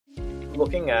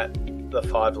looking at the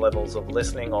 5 levels of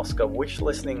listening, Oscar, which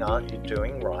listening aren't you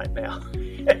doing right now?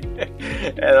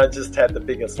 And I just had the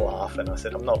biggest laugh, and I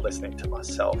said, I'm not listening to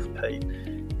myself, Pete.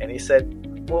 And he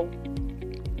said, well,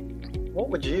 what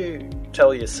would you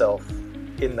tell yourself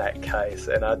in that case?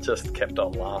 And I just kept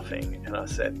on laughing, and I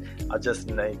said, I just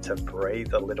need to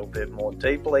breathe a little bit more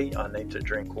deeply, I need to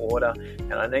drink water,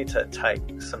 and I need to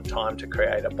take some time to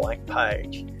create a blank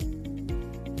page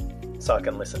so I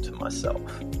can listen to myself.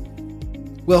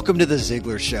 Welcome to The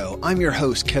Ziglar Show. I'm your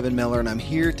host, Kevin Miller, and I'm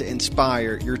here to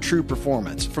inspire your true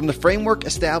performance. From the framework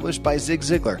established by Zig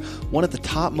Ziglar, one of the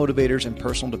top motivators and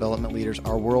personal development leaders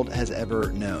our world has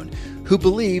ever known, who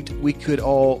believed we could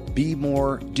all be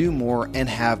more, do more, and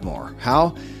have more.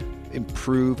 How?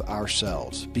 Improve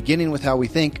ourselves, beginning with how we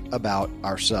think about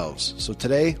ourselves. So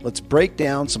today, let's break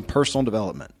down some personal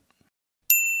development.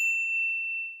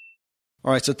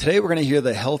 All right, so today we're going to hear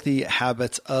the healthy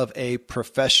habits of a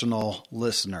professional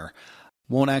listener.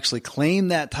 Won't actually claim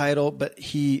that title, but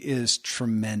he is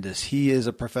tremendous. He is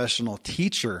a professional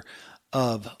teacher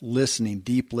of listening,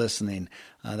 deep listening.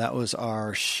 That was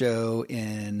our show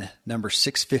in number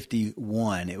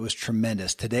 651. It was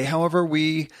tremendous. Today, however,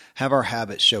 we have our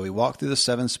habits show. We walk through the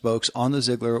 7 spokes on the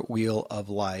Ziglar Wheel of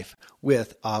Life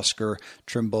with Oscar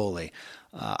Trimboli.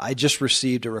 I just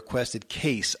received a requested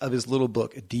case of his little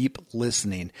book, Deep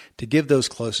Listening, to give those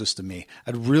closest to me.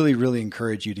 I'd really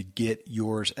encourage you to get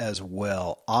yours as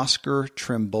well.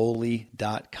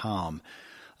 OscarTrimboli.com.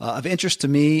 Of interest to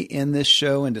me in this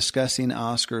show and discussing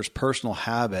Oscar's personal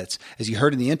habits, as you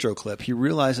heard in the intro clip, he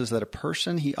realizes that a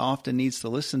person he often needs to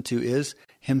listen to is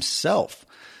himself.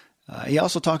 He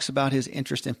also talks about his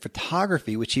interest in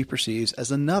photography, which he perceives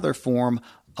as another form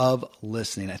of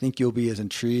listening. I think you'll be as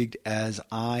intrigued as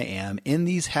I am in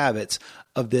these habits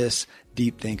of this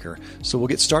deep thinker. So we'll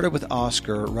get started with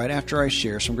Oscar right after I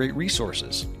share some great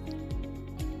resources.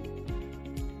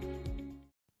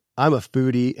 I'm a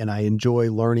foodie, and I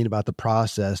enjoy learning about the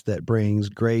process that brings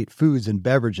great foods and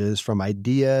beverages from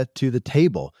idea to the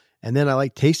table. And then I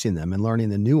like tasting them and learning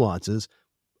the nuances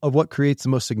of what creates the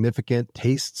most significant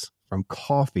tastes, from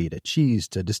coffee to cheese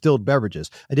to distilled beverages.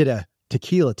 I did a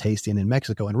tequila tasting in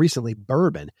Mexico, and recently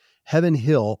bourbon. Heaven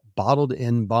Hill Bottled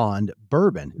in Bond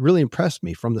bourbon really impressed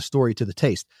me from the story to the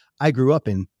taste. I grew up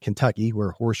in Kentucky,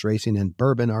 where horse racing and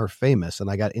bourbon are famous,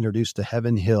 and I got introduced to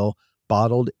Heaven Hill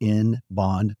Bottled in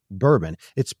Bond bourbon.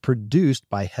 It's produced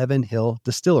by Heaven Hill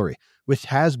Distillery, which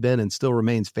has been and still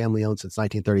remains family-owned since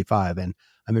 1935, and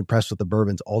I'm impressed with the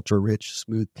bourbon's ultra-rich,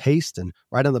 smooth taste, and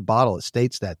right on the bottle it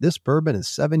states that this bourbon is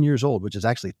 7 years old, which is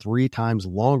actually 3 times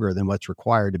longer than what's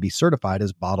required to be certified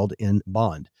as bottled in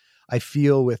bond. I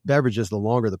feel with beverages, the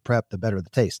longer the prep, the better the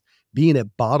taste. Being a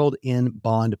bottled in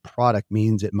bond product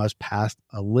means it must pass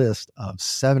a list of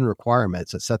 7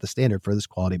 requirements that set the standard for this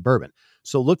quality bourbon.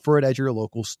 So look for it at your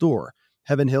local store.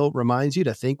 Heaven Hill reminds you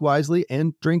to think wisely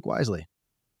and drink wisely.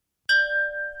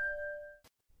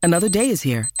 Another day is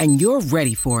here, and you're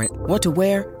ready for it. What to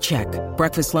wear? Check.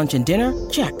 Breakfast, lunch, and dinner?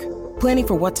 Check. Planning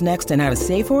for what's next and how to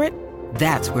save for it?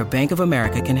 That's where Bank of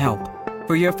America can help.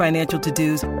 For your financial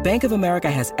to-dos, Bank of America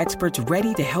has experts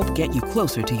ready to help get you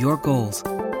closer to your goals.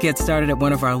 Get started at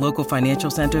one of our local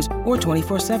financial centers or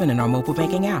 24/7 in our mobile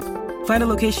banking app. Find a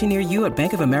location near you at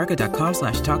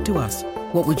bankofamerica.com/talktous.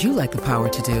 What would you like the power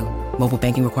to do? Mobile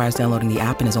banking requires downloading the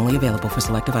app and is only available for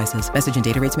select devices. Message and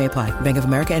data rates may apply. Bank of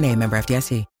America N.A., member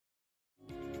FDIC.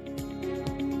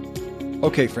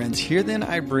 Okay, friends, here then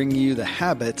I bring you the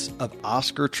habits of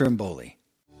Oscar Trimboli.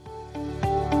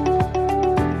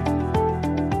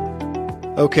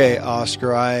 Okay,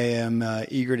 Oscar, I am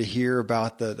eager to hear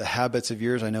about the habits of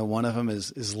yours. I know one of them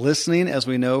is listening, as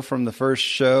we know from the first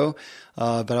show,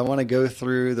 but I want to go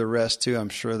through the rest too. I'm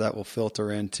sure that will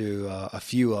filter into a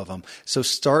few of them. So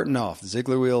starting off, the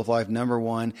Ziglar Wheel of Life, number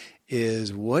 1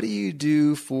 is, what do you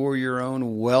do for your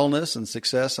own wellness and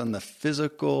success on the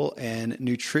physical and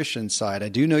nutrition side? I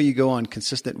do know you go on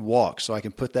consistent walks, so I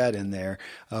can put that in there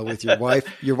with your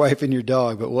wife and your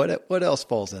dog, but what else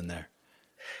falls in there?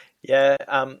 Yeah,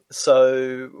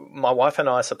 so my wife and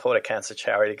I support a cancer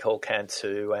charity called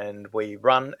Can2, and we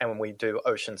run and we do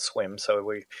ocean swim. So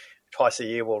twice a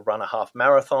year we'll run a half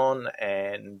marathon,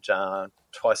 and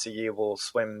twice a year we'll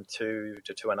swim 2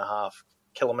 to 2.5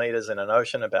 kilometers in an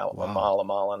ocean, about a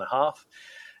mile and a half.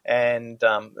 And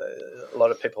a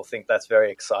lot of people think that's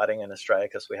very exciting in Australia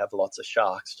because we have lots of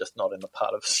sharks, just not in the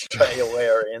part of Australia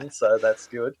we're in, so that's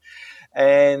good.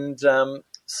 And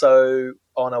so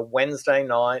on a Wednesday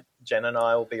night, Jen and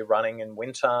I will be running in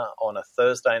winter. On a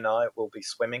Thursday night, we'll be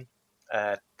swimming.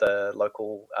 at the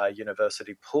local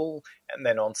university pool. And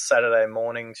then on Saturday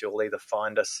mornings, you'll either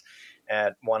find us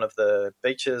at one of the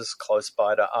beaches close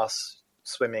by to us,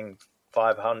 swimming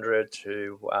 500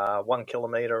 to 1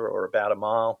 kilometre or about a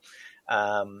mile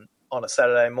on a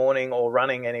Saturday morning, or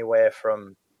running anywhere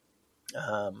from,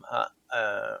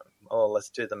 let's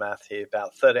do the math here,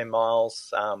 about 13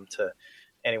 miles to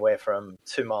anywhere from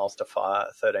 2 miles to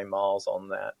 13 miles on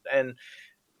that. And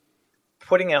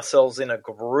putting ourselves in a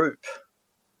group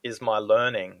is my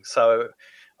learning. So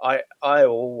I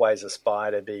always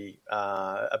aspire to be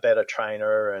a better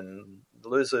trainer and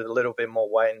lose a little bit more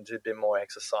weight and do a bit more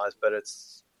exercise, but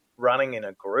it's running in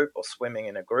a group or swimming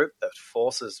in a group that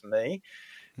forces me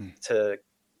to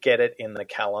get it in the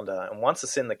calendar. And once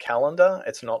it's in the calendar,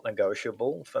 it's not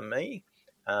negotiable for me.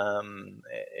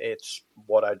 It's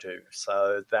what I do.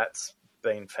 So that's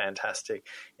been fantastic.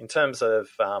 In terms of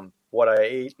what I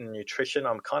eat and nutrition,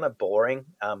 I'm kind of boring.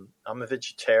 I'm a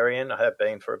vegetarian. I have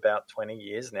been for about 20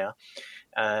 years now.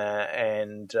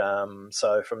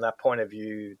 So from that point of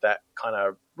view, that kind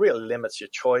of really limits your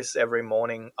choice. Every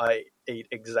morning I eat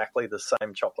exactly the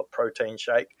same chocolate protein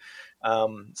shake.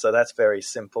 So that's very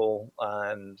simple.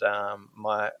 And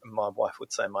my wife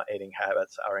would say my eating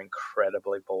habits are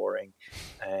incredibly boring.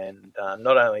 And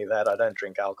not only that, I don't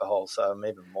drink alcohol, so I'm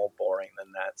even more boring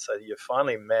than that. So you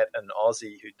finally met an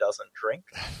Aussie who doesn't drink.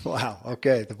 Wow.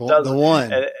 Okay. The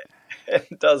one. And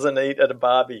doesn't eat at a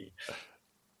barbie.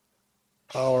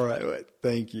 All right.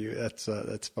 Thank you. That's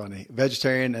funny.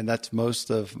 Vegetarian, and that's most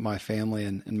of my family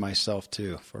and myself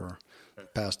too for the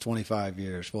past 25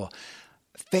 years. Well,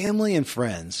 family and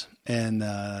friends, and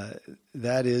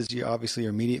that is obviously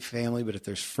your immediate family, but if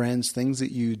there's friends, things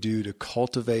that you do to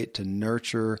cultivate, to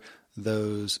nurture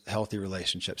those healthy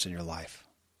relationships in your life.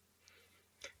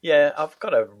 Yeah, I've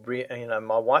got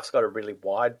my wife's got a really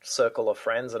wide circle of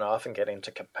friends, and I often get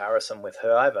into comparison with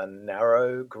her. I have a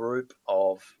narrow group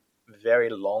of very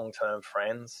long-term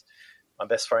friends. My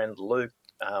best friend, Luke,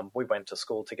 we went to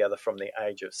school together from the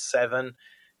age of 7,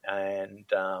 and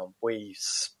we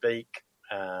speak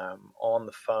on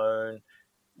the phone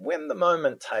when the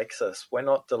moment takes us. We're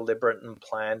not deliberate and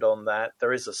planned on that.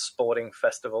 There is a sporting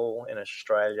festival in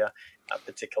Australia, a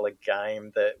particular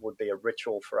game that would be a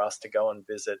ritual for us to go and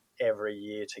visit every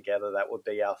year together. That would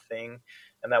be our thing.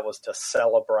 And that was to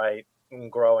celebrate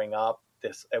growing up.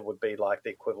 It would be like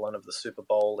the equivalent of the Super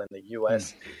Bowl in the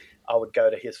US. I would go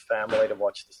to his family to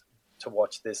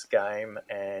watch this game,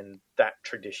 and that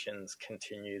tradition's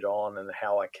continued on, and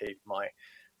how I keep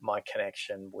my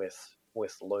connection with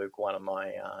Luke, one of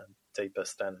my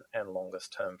deepest and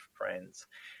longest term friends.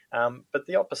 But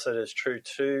the opposite is true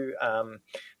too.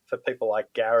 For people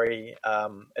like Gary,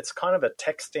 it's kind of a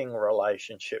texting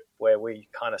relationship where we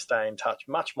kind of stay in touch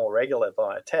much more regular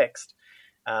via text,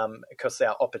 because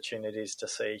our opportunities to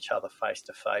see each other face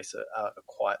to face are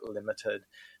quite limited.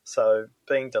 So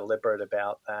being deliberate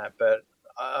about that. But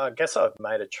I guess I've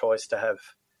made a choice to have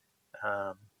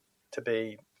to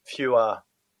be fewer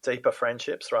deeper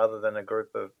friendships rather than a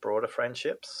group of broader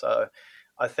friendships. So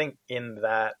I think in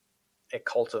that it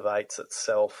cultivates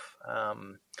itself.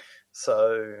 I'm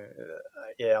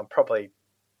probably,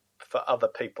 for other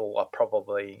people,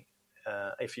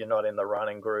 if you're not in the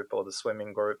running group or the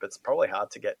swimming group, it's probably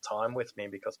hard to get time with me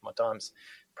because my time's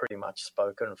pretty much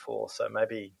spoken for. So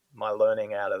maybe my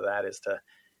learning out of that is to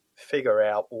figure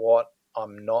out what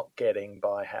I'm not getting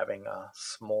by having a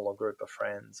smaller group of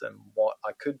friends, and what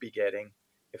I could be getting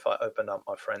if I opened up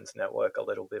my friends network a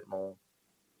little bit more.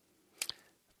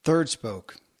 Third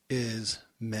spoke is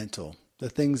mental. The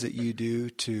things that you do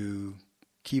to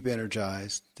keep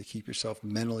energized, to keep yourself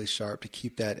mentally sharp, to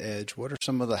keep that edge. What are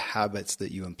some of the habits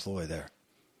that you employ there?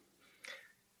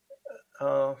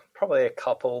 Probably a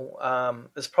couple.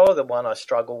 It's probably the one I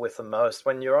struggle with the most.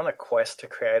 When you're on a quest to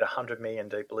create 100 million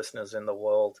deep listeners in the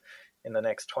world in the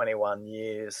next 21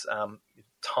 years,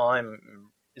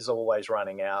 time is always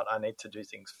running out. I need to do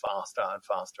things faster and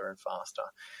faster and faster.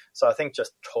 So I think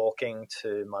just talking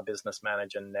to my business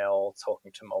manager, Nell,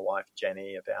 talking to my wife,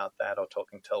 Jenny, about that, or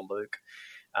talking to Luke,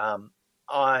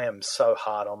 I am so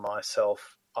hard on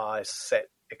myself. I set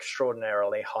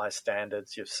extraordinarily high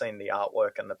standards. You've seen the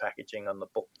artwork and the packaging on the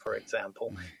book, for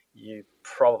example. You're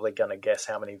probably going to guess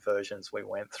how many versions we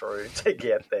went through to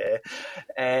get there.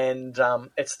 And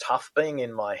it's tough being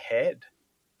in my head.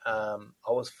 I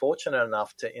was fortunate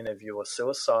enough to interview a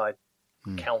suicide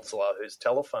counselor who's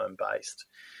telephone based,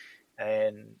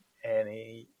 and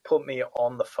he put me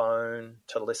on the phone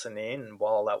to listen in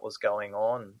while that was going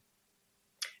on.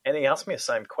 And he asked me the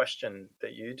same question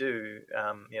that you do.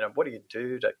 What do you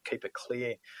do to keep it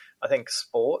clear? I think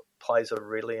sport plays a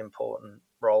really important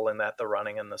role in that, the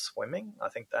running and the swimming. I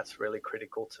think that's really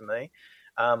critical to me.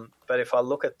 But if I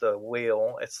look at the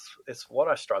wheel, it's what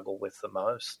I struggle with the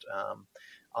most.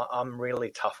 I'm really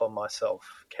tough on myself,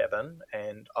 Kevin,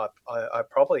 and I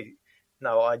probably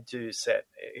I do set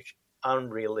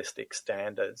unrealistic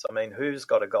standards. I mean, who's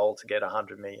got a goal to get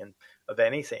 100 million of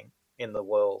anything in the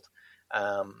world?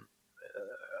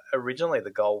 Originally,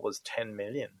 the goal was 10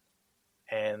 million.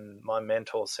 And my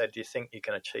mentor said, do you think you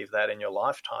can achieve that in your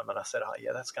lifetime? And I said, oh,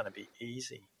 yeah, that's going to be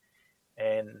easy.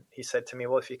 And he said to me,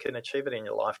 well, if you can achieve it in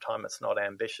your lifetime, it's not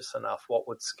ambitious enough. What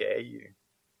would scare you?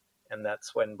 And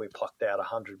that's when we plucked out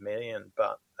 100 million.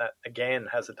 But that, again,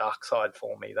 has a dark side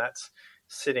for me. That's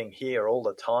sitting here all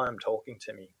the time talking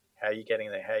to me. How are you getting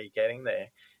there? How are you getting there?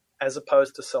 As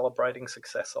opposed to celebrating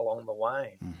success along the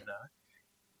way,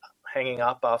 Hanging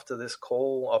up after this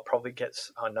call,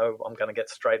 I know I'm going to get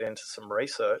straight into some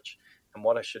research. And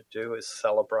what I should do is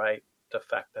celebrate the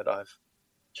fact that I've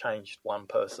changed one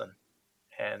person,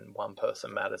 and one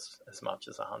person matters as much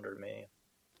as 100 million.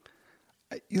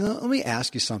 Let me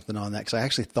ask you something on that, because I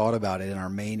actually thought about it in our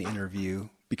main interview,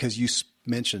 because you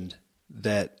mentioned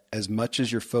that as much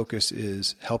as your focus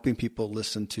is helping people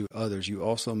listen to others, you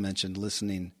also mentioned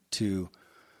listening to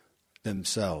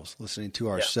themselves, listening to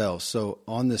ourselves. Yeah. So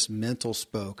on this mental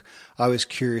spoke, I was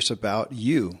curious about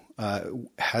you.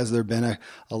 Has there been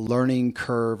a learning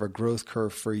curve, a growth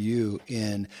curve for you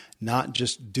in not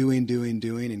just doing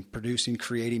and producing,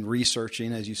 creating,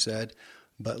 researching, as you said,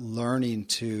 but learning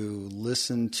to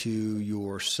listen to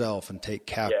yourself and take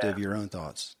captive your own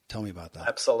thoughts? Tell me about that.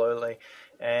 Absolutely.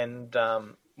 And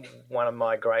one of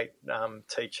my great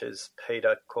teachers,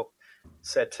 Peter Cook,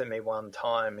 said to me one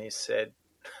time, he said,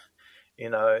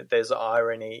 there's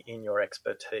irony in your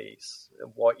expertise.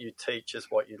 What you teach is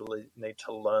what you need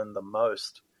to learn the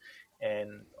most.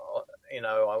 And,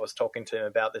 I was talking to him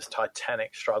about this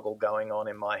titanic struggle going on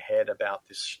in my head about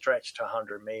this stretch to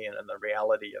 100 million, and the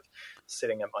reality of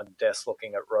sitting at my desk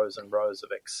looking at rows and rows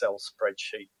of Excel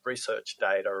spreadsheet research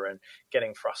data and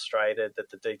getting frustrated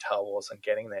that the detail wasn't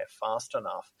getting there fast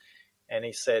enough. And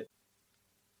he said,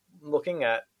 looking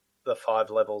at the 5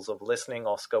 levels of listening,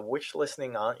 Oscar, which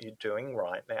listening aren't you doing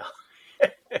right now?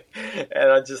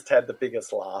 And I just had the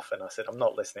biggest laugh, and I said, I'm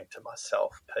not listening to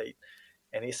myself, Pete.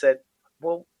 And he said,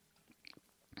 well,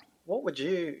 what would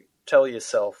you tell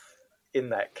yourself in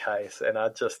that case? And I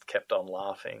just kept on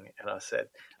laughing, and I said,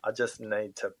 I just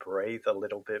need to breathe a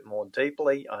little bit more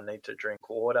deeply. I need to drink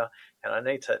water, and I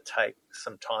need to take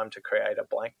some time to create a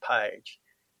blank page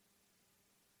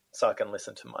so I can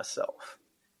listen to myself.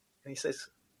 And he says,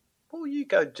 well, you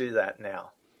go do that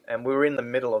now. And we were in the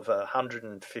middle of a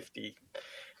 150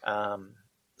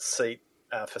 seat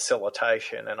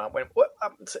facilitation. And I went, what?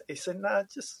 He said, no,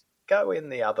 just go in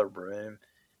the other room.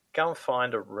 Go and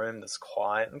find a room that's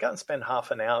quiet and go and spend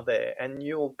half an hour there. And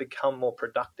you'll become more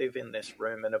productive in this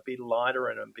room, and it'll be lighter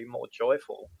and it'll be more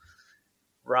joyful,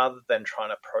 rather than trying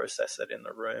to process it in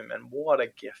the room. And what a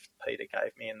gift Peter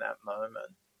gave me in that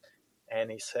moment.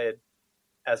 And he said,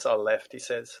 as I left, he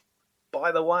says,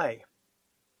 by the way,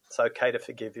 it's okay to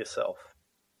forgive yourself.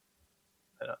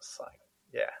 And I was like,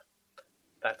 yeah,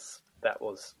 that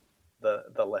was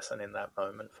the lesson in that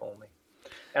moment for me.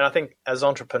 And I think as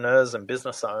entrepreneurs and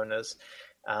business owners,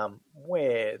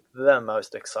 we're the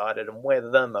most excited and we're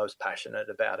the most passionate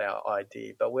about our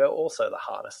idea, but we're also the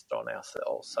hardest on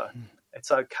ourselves. So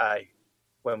it's okay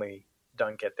when we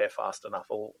don't get there fast enough,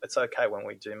 or it's okay when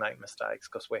we do make mistakes,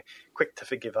 because we're quick to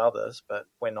forgive others, but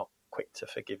we're not quick to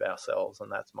forgive ourselves.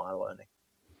 And that's my learning.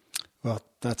 Well,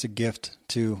 that's a gift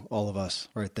to all of us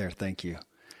right there. Thank you.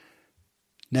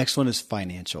 Next one is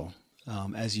financial.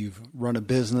 As you've run a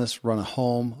business, run a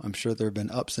home, I'm sure there have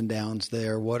been ups and downs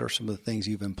there. What are some of the things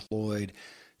you've employed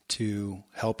to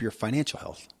help your financial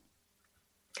health?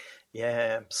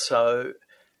 Yeah. So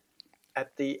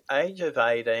at the age of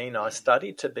 18, I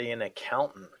studied to be an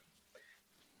accountant.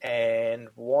 And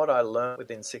what I learned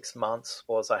within 6 months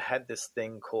was I had this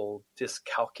thing called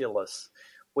dyscalculus,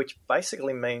 which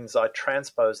basically means I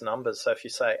transpose numbers. So if you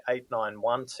say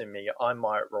 891 to me, I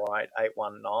might write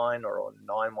 819 or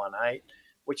 918,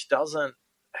 which doesn't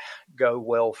go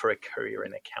well for a career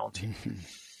in accounting.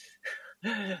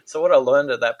 So what I learned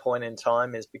at that point in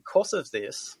time is, because of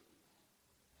this,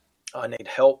 I need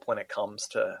help when it comes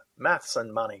to maths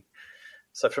and money.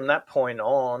 So from that point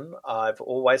on, I've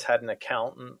always had an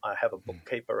accountant. I have a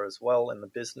bookkeeper as well in the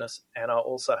business, and I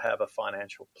also have a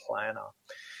financial planner.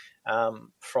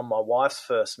 From my wife's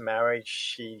first marriage,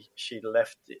 she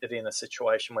left it in a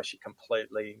situation where she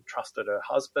completely trusted her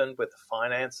husband with the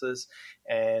finances.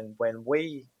 And when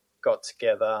we got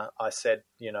together, I said,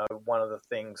 one of the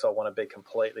things I want to be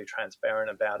completely transparent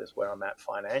about is where I'm at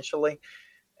financially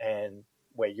and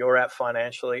where you're at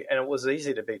financially. And it was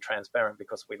easy to be transparent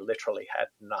because we literally had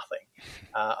nothing.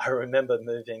 I remember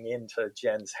moving into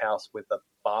Jen's house with a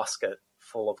basket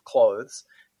full of clothes,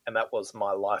 and that was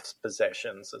my life's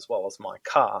possessions as well as my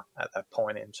car at that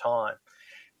point in time.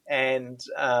 And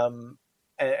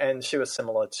she was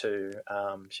similar to,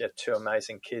 she had two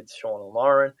amazing kids, Sean and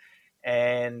Lauren.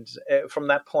 And from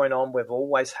that point on, we've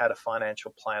always had a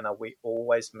financial planner. We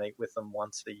always meet with them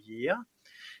once a year.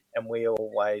 And we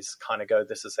always kind of go,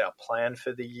 this is our plan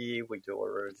for the year. We do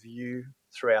a review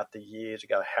throughout the year to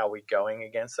go, how are we going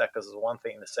against that? Because it's one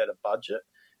thing to set a budget.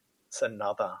 It's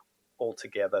another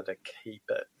altogether to keep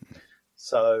it.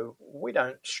 So we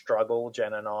don't struggle,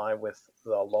 Jen and I, with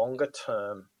the longer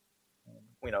term.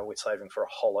 We're saving for a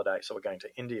holiday. So we're going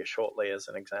to India shortly as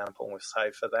an example. We've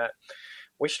saved for that.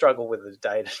 We struggle with the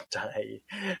day-to-day,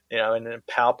 and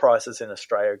power prices in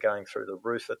Australia are going through the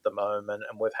roof at the moment,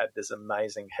 and we've had this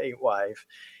amazing heat wave.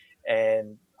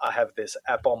 And I have this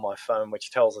app on my phone which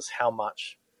tells us how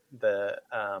much the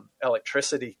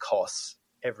electricity costs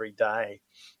every day.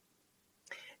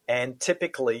 And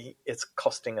typically it's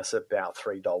costing us about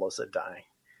 $3 a day.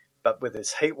 But with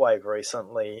this heat wave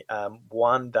recently,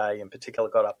 one day in particular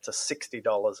got up to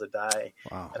 $60 a day.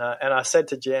 Wow. And I said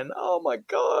to Jen, oh, my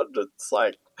God, it's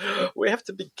like we have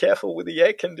to be careful with the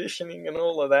air conditioning and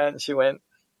all of that. And she went,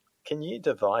 can you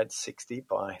divide 60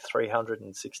 by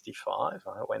 365?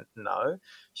 I went, no.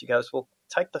 She goes, well,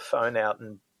 take the phone out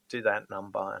and do that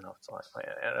number. And I was like,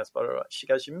 and that's about right. She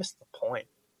goes, you missed the point.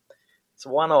 It's a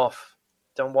one-off.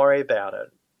 Don't worry about it.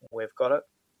 We've got it.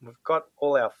 We've got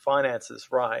all our finances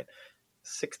right.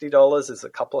 $60 is a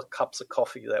couple of cups of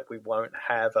coffee that we won't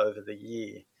have over the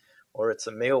year, or it's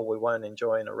a meal we won't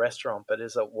enjoy in a restaurant. But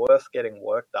is it worth getting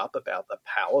worked up about the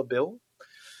power bill?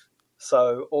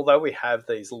 So although we have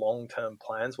these long-term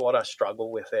plans, what I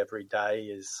struggle with every day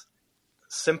is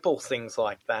simple things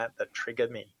like that trigger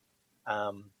me.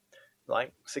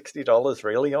 Like $60,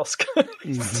 really, Oscar?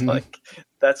 It's like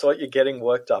that's what you're getting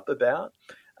worked up about.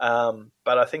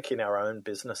 But I think in our own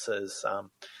businesses,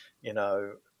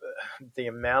 the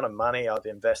amount of money I've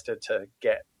invested to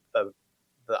get the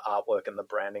artwork and the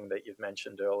branding that you've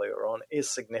mentioned earlier on is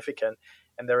significant.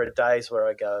 And there are days where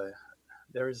I go,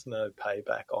 there is no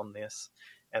payback on this.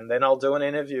 And then I'll do an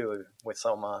interview with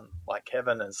someone like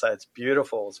Kevin and say it's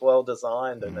beautiful, it's well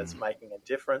designed, and it's making a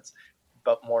difference.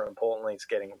 But more importantly, it's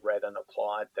getting read and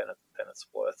applied, then it's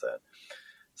worth it.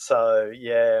 So,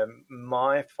 yeah,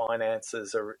 my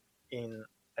finances are in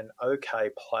an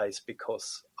okay place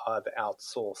because I've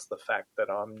outsourced the fact that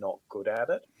I'm not good at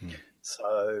it.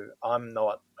 So I'm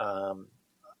not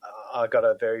I got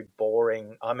a very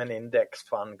boring, I'm an index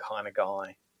fund kind of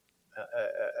guy.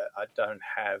 I don't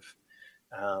have,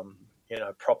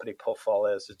 property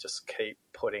portfolios that just keep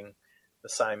putting the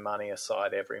same money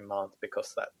aside every month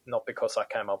not because I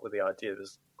came up with the idea, it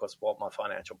was because what my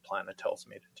financial planner tells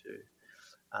me to do.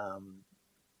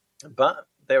 But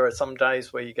there are some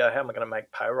days where you go, how am I going to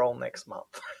make payroll next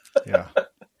month? Yeah.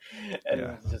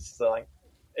 Just like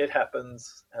it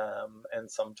happens. And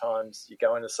sometimes you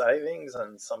go into savings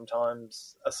and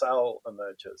sometimes a sale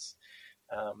emerges.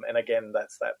 And again,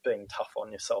 that's that being tough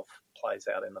on yourself plays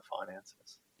out in the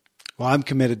finances. Well, I'm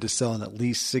committed to selling at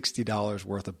least $60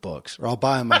 worth of books, or I'll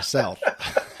buy them myself.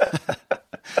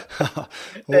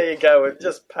 There you go. We've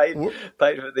just paid for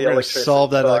the electricity.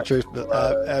 Solve that electricity bill.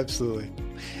 Absolutely.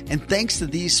 And thanks to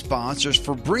these sponsors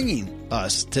for bringing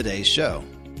us today's show.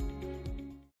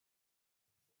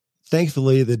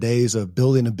 Thankfully, the days of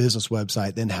building a business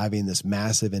website, then having this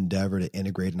massive endeavor to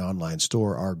integrate an online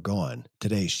store are gone.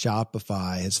 Today,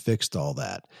 Shopify has fixed all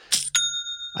that.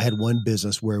 I had one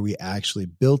business where we actually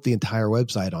built the entire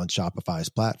website on Shopify's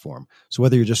platform. So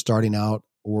whether you're just starting out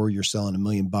or you're selling $1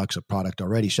 million of product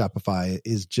already, Shopify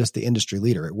is just the industry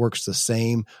leader. It works the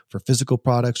same for physical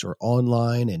products or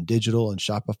online and digital, and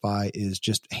Shopify is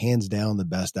just hands down the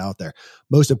best out there.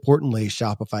 Most importantly,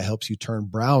 Shopify helps you turn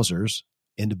browsers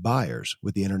into buyers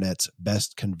with the internet's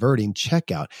best converting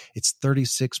checkout. It's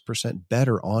 36%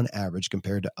 better on average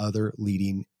compared to other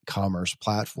leading commerce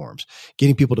platforms.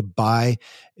 Getting people to buy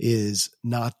is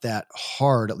not that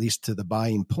hard, at least to the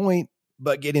buying point,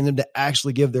 but getting them to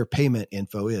actually give their payment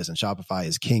info is, and Shopify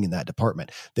is king in that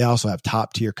department. They also have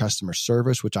top tier customer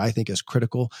service, which I think is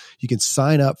critical. You can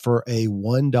sign up for a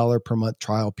 $1 per month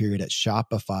trial period at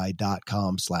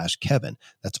shopify.com/Kevin.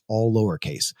 That's all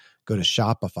lowercase. Go to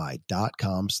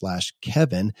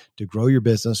shopify.com/Kevin to grow your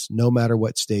business no matter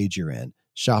what stage you're in.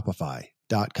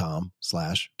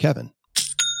 Shopify.com/Kevin.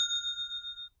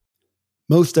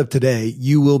 Most of today,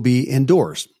 you will be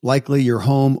indoors, likely your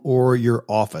home or your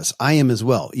office. I am as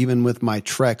well. Even with my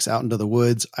treks out into the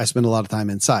woods, I spend a lot of time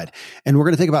inside. And we're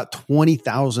going to take about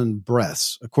 20,000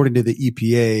 breaths. According to the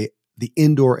EPA, the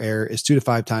indoor air is 2 to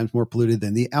 5 times more polluted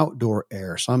than the outdoor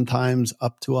air, sometimes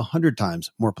up to 100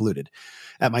 times more polluted.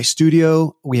 At my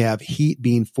studio, we have heat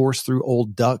being forced through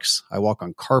old ducts. I walk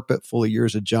on carpet full of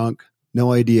years of junk.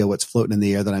 No idea what's floating in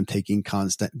the air that I'm taking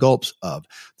constant gulps of.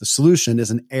 The solution is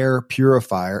an air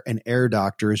purifier, and Air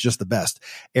Doctor is just the best.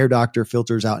 Air Doctor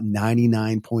filters out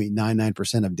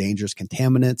 99.99% of dangerous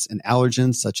contaminants and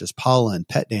allergens such as pollen,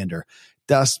 pet dander,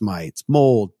 dust mites,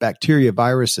 mold, bacteria,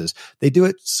 viruses. They do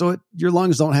it so your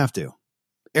lungs don't have to.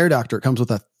 Air Doctor comes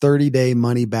with a 30-day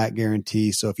money-back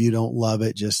guarantee, so if you don't love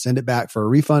it, just send it back for a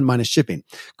refund minus shipping.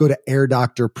 Go to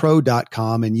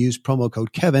airdoctorpro.com and use promo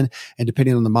code Kevin, and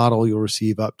depending on the model, you'll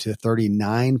receive up to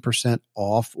 39%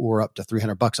 off or up to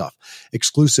 $300 off.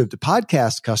 Exclusive to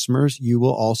podcast customers, you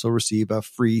will also receive a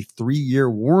free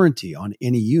 3-year warranty on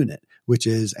any unit, which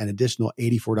is an additional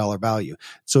 $84 value.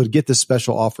 So to get this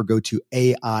special offer, go to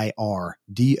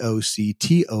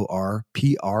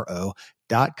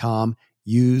airdoctorpro.com.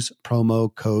 Use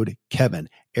promo code Kevin.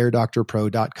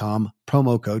 airdoctorpro.com,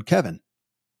 promo code Kevin.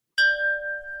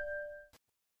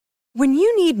 When you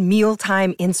need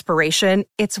mealtime inspiration,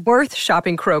 it's worth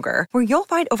shopping Kroger, where you'll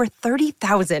find over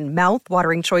 30,000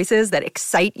 mouth-watering choices that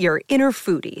excite your inner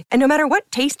foodie. And no matter what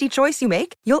tasty choice you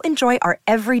make, you'll enjoy our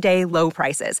everyday low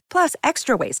prices, plus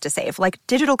extra ways to save, like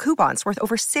digital coupons worth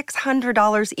over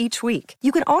 $600 each week.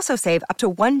 You can also save up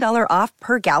to $1 off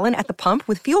per gallon at the pump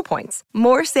with fuel points.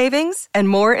 More savings and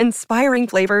more inspiring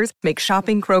flavors make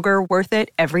shopping Kroger worth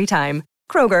it every time.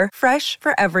 Kroger, fresh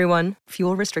for everyone.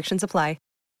 Fuel restrictions apply.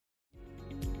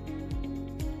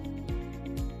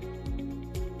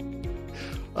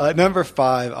 Number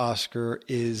 5, Oscar,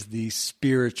 is the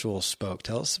spiritual spoke.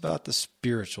 Tell us about the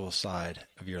spiritual side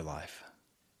of your life.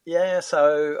 Yeah,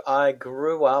 so I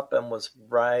grew up and was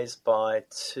raised by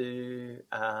two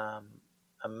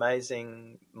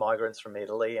amazing migrants from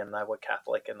Italy, and they were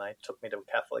Catholic, and they took me to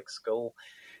a Catholic school.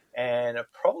 And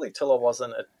probably till I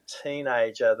wasn't a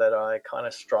teenager that I kind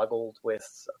of struggled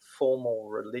with formal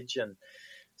religion.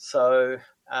 So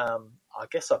I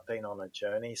guess I've been on a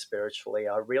journey spiritually.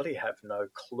 I really have no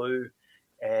clue.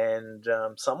 And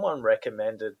someone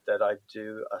recommended that I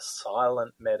do a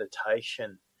silent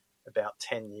meditation about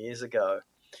 10 years ago.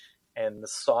 And the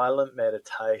silent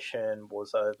meditation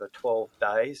was over 12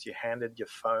 days. You handed your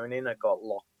phone in, it got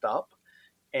locked up.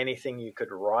 Anything you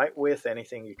could write with,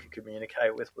 anything you could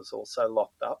communicate with was also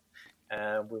locked up.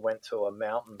 And we went to a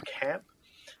mountain camp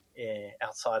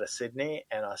outside of Sydney,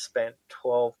 and I spent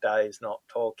 12 days not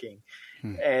talking.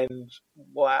 And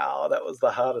wow, that was the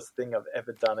hardest thing I've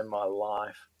ever done in my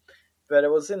life. But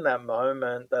it was in that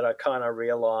moment that I kind of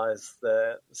realized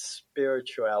that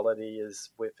spirituality is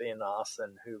within us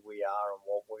and who we are and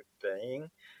what we're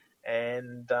being.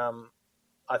 And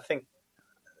I think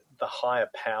the higher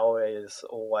power is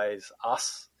always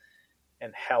us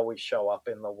and how we show up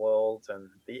in the world and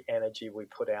the energy we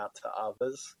put out to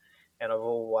others. And I've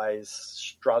always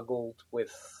struggled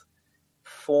with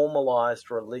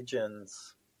formalized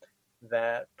religions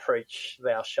that preach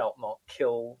thou shalt not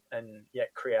kill and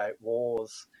yet create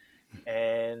wars.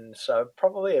 And so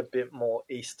probably a bit more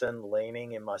Eastern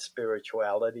leaning in my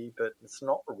spirituality, but it's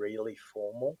not really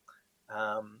formal.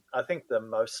 I think the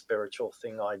most spiritual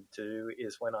thing I do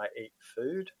is when I eat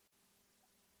food.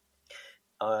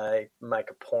 I make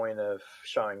a point of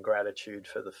showing gratitude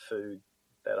for the food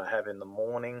that I have in the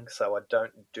morning, so I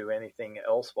don't do anything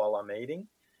else while I'm eating,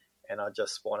 and I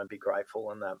just want to be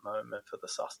grateful in that moment for the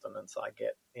sustenance I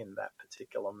get in that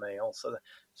particular meal. So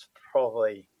it's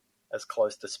probably as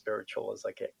close to spiritual as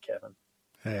I get, Kevin.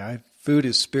 Hey, food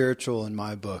is spiritual in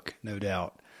my book, no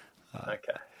doubt.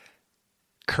 Okay.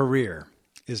 Career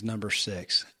is number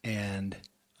 6, and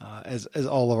as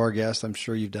all of our guests, I'm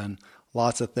sure you've done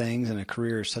lots of things, and a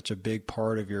career is such a big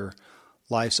part of your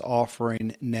life's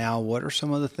offering. Now, what are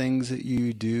some of the things that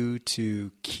you do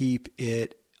to keep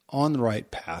it on the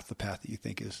right path, the path that you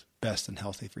think is best and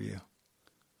healthy for you?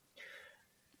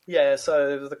 Yeah,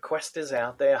 so the quest is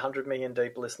out there, 100 million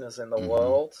deep listeners in the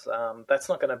world. That's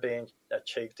not going to be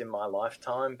achieved in my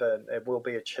lifetime, but it will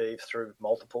be achieved through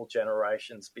multiple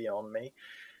generations beyond me.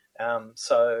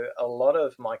 So a lot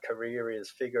of my career is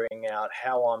figuring out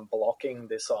how I'm blocking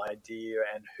this idea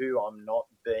and who I'm not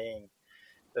being.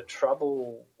 The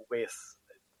trouble with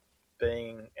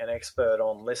being an expert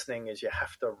on listening is you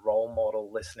have to role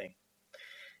model listening.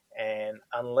 And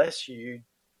unless you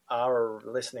are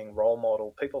a listening role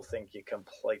model, people think you're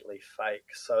completely fake.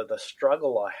 So the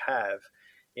struggle I have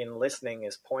in listening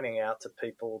is pointing out to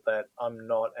people that I'm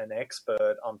not an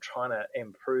expert. I'm trying to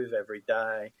improve every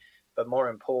day. But more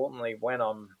importantly, when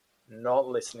I'm not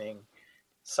listening,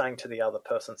 saying to the other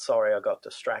person, sorry, I got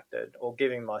distracted, or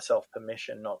giving myself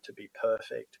permission not to be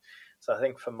perfect. So I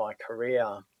think for my career,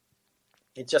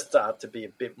 it just started to be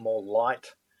a bit more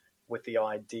light with the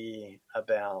idea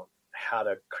about how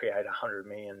to create 100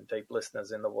 million deep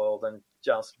listeners in the world and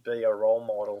just be a role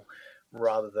model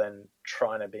rather than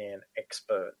trying to be an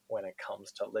expert when it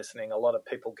comes to listening. A lot of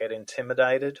people get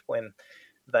intimidated when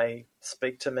they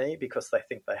speak to me because they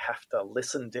think they have to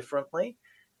listen differently.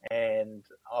 And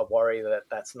I worry that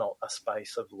that's not a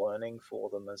space of learning for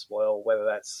them as well, whether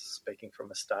that's speaking from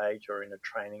a stage or in a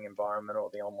training environment or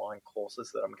the online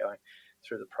courses that I'm going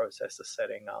through the process of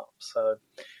setting up. So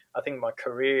I think my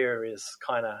career is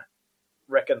kind of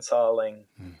reconciling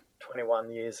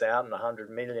 21 years out and 100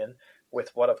 million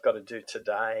with what I've got to do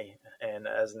today. And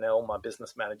as Nell, my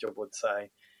business manager, would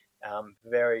say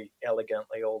very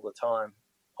elegantly all the time,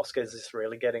 Oscar, is this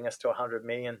really getting us to 100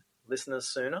 million listeners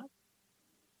sooner?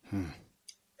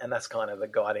 And that's kind of the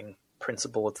guiding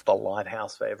principle. It's the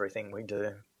lighthouse for everything we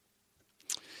do.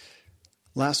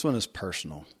 Last one is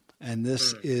personal. And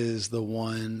this is the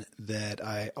one that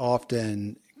I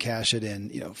often cash it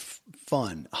in,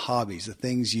 fun, hobbies, the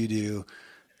things you do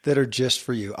that are just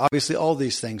for you. Obviously, all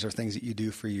these things are things that you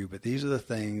do for you, but these are the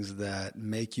things that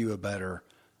make you a better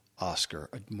Oscar,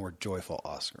 a more joyful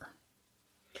Oscar.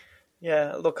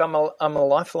 Yeah, look, I'm a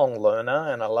lifelong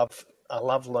learner, and I love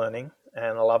learning,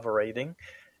 and I love reading,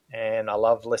 and I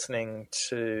love listening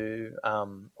to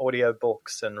audio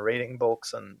books and reading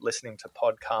books and listening to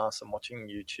podcasts and watching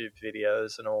YouTube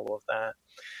videos and all of that.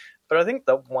 But I think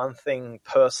the one thing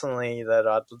personally that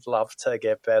I'd love to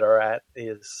get better at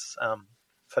is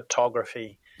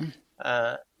photography.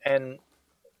 And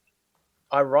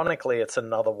ironically, it's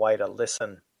another way to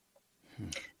listen.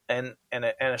 And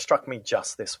it struck me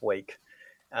just this week.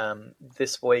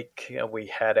 This week we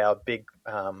had our big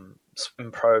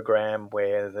swim program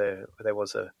where there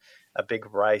was a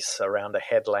big race around a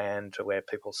headland where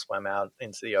people swam out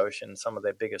into the ocean, some of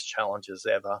their biggest challenges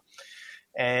ever.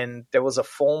 And there was a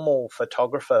formal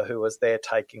photographer who was there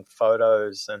taking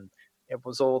photos, and it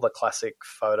was all the classic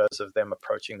photos of them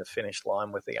approaching the finish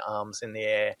line with the arms in the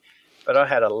air. But I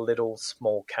had a little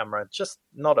small camera, just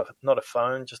not a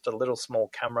phone, just a little small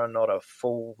camera, not a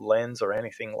full lens or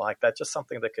anything like that, just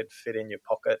something that could fit in your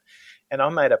pocket. And I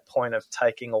made a point of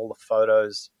taking all the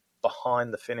photos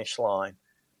behind the finish line,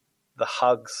 the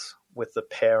hugs with the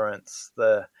parents,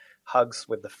 the hugs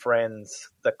with the friends,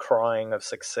 the crying of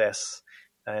success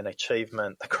and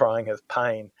achievement, the crying of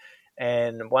pain.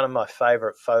 And one of my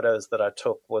favorite photos that I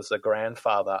took was a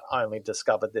grandfather. I only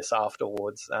discovered this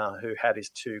afterwards, who had his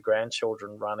two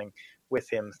grandchildren running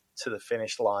with him to the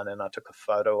finish line. And I took a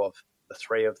photo of the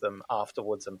three of them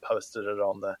afterwards and posted it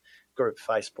on the group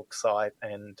Facebook site.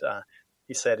 And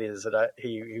he said he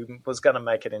was going to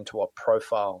make it into a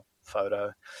profile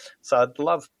photo. So I'd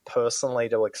love personally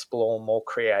to explore more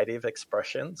creative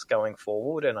expressions going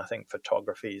forward. And I think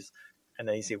photography is an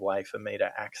easy way for me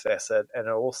to access it. And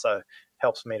it also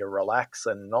helps me to relax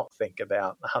and not think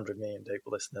about 100 million deep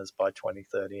listeners by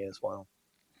 2030 as well.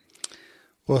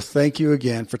 Well, thank you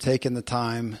again for taking the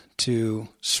time to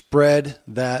spread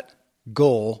that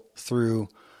goal through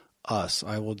us.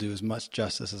 I will do as much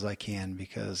justice as I can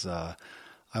because I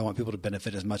want people to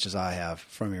benefit as much as I have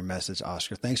from your message,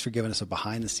 Oscar. Thanks for giving us a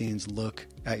behind the scenes look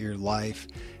at your life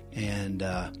and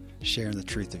sharing the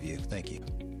truth of you. Thank you.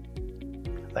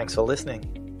 Thanks for listening.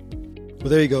 Well,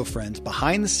 there you go, friends.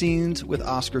 Behind the scenes with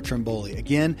Oscar Trimboli.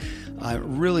 Again,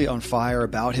 I'm really on fire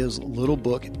about his little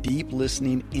book, Deep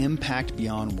Listening, Impact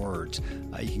Beyond Words.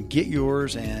 You can get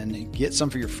yours and get some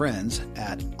for your friends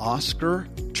at Oscar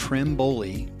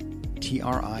Trimboli,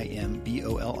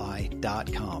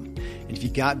 TRIMBOLI.com. And if you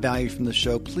got value from the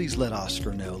show, please let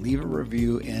Oscar know. Leave a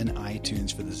review in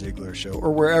iTunes for The Ziglar Show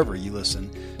or wherever you listen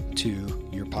to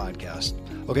your podcast.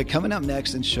 Okay, coming up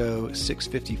next in show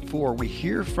 654, we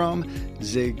hear from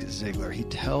Zig Ziglar. He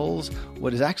tells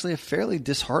what is actually a fairly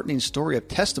disheartening story of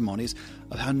testimonies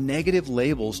of how negative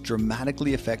labels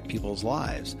dramatically affect people's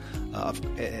lives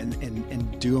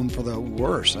and do them for the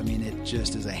worse. I mean, it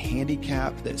just is a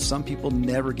handicap that some people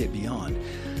never get beyond.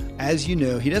 As you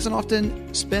know, he doesn't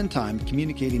often spend time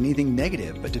communicating anything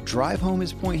negative, but to drive home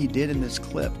his point, he did in this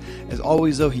clip. As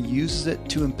always, though, he uses it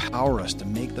to empower us to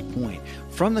make the point.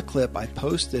 From the clip, I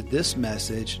posted this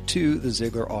message to the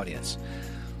Ziglar audience.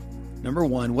 Number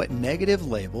 1, what negative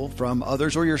label from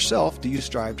others or yourself do you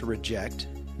strive to reject?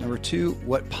 Number 2,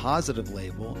 what positive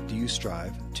label do you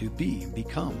strive to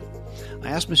become? I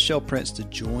asked Michelle Prince to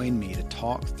join me to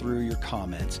talk through your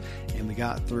comments, and we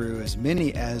got through as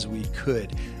many as we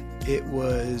could. It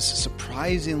was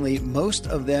surprisingly, most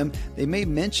of them, they may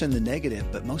mention the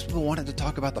negative, but most people wanted to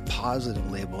talk about the positive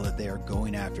label that they are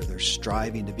going after, they're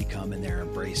striving to become, and they're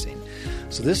embracing.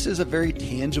 So this is a very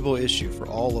tangible issue for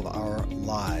all of our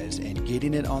lives, and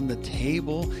getting it on the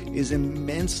table is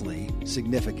immensely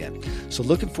significant. So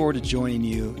looking forward to joining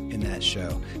you in that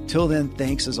show. Till then,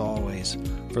 thanks as always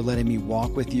for letting me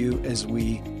walk with you as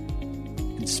we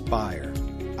inspire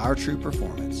our true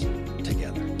performance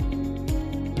together.